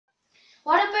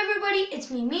everybody,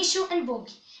 it's me, Mishu and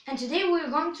Bogi, and today we're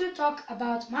going to talk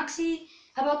about Maxi.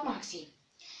 We're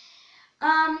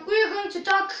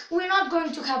not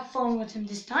going to have fun with him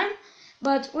this time,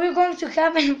 but we're going to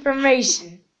have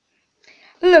information.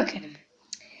 Look at him.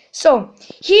 So,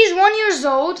 he's 1 year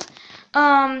old.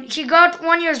 He got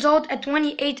 1 year old at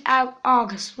 28th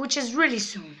August, which is really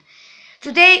soon.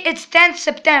 Today it's 10th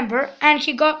September, and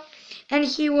he got 1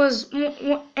 year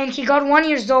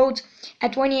old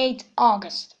at 28th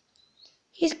August.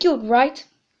 He's cute, right?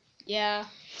 Yeah.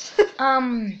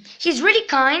 He's really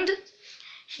kind.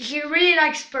 He really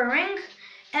likes purring,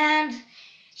 and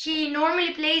he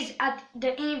normally plays at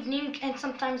the evening and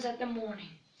sometimes at the morning.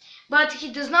 But he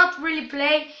does not really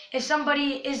play if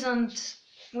somebody isn't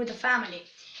with the family.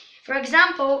 For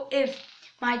example, if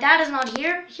my dad is not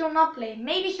here, he'll not play.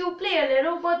 Maybe he'll play a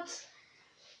little, but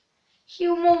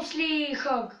he'll mostly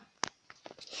hug.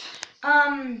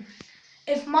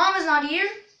 If mom is not here,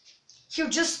 he'll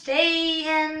just stay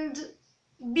and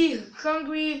be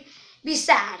hungry, be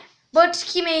sad. But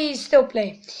he may still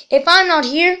play. If I'm not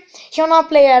here, he'll not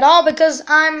play at all because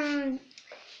I'm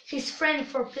his friend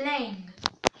for playing.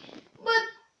 But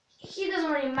he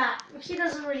doesn't really matter. He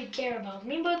doesn't really care about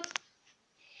me, but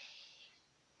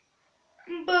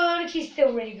he's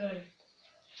still really good.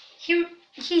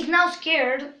 He's now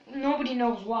scared. Nobody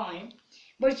knows why,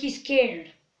 but he's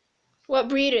scared. What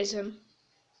breed is him?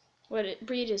 What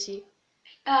breed is he?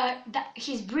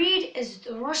 His breed is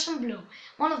the Russian Blue,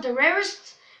 one of the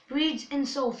rarest breeds in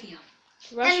Sofia,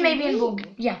 Russian and maybe Blue? in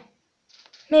Bulgaria. Yeah,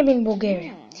 maybe in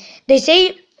Bulgaria. They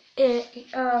say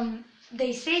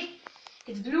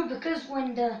it's blue because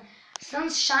when the sun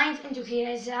shines into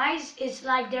his eyes, it's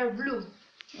like they're blue.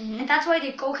 And that's why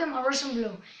they call him a Russian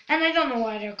Blue. And I don't know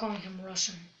why they're calling him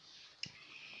Russian.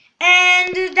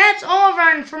 And that's all of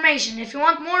our information. If you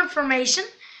want more information,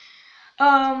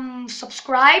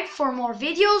 subscribe for more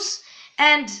videos.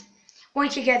 And when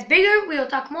he gets bigger, we'll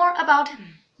talk more about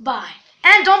him. Bye.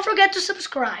 And don't forget to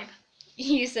subscribe.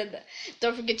 You said that.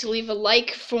 Don't forget to leave a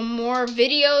like for more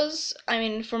videos.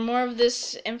 For more of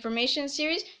this information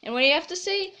series. And what do you have to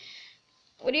say?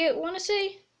 What do you want to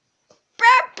say?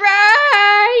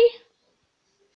 Bye-bye!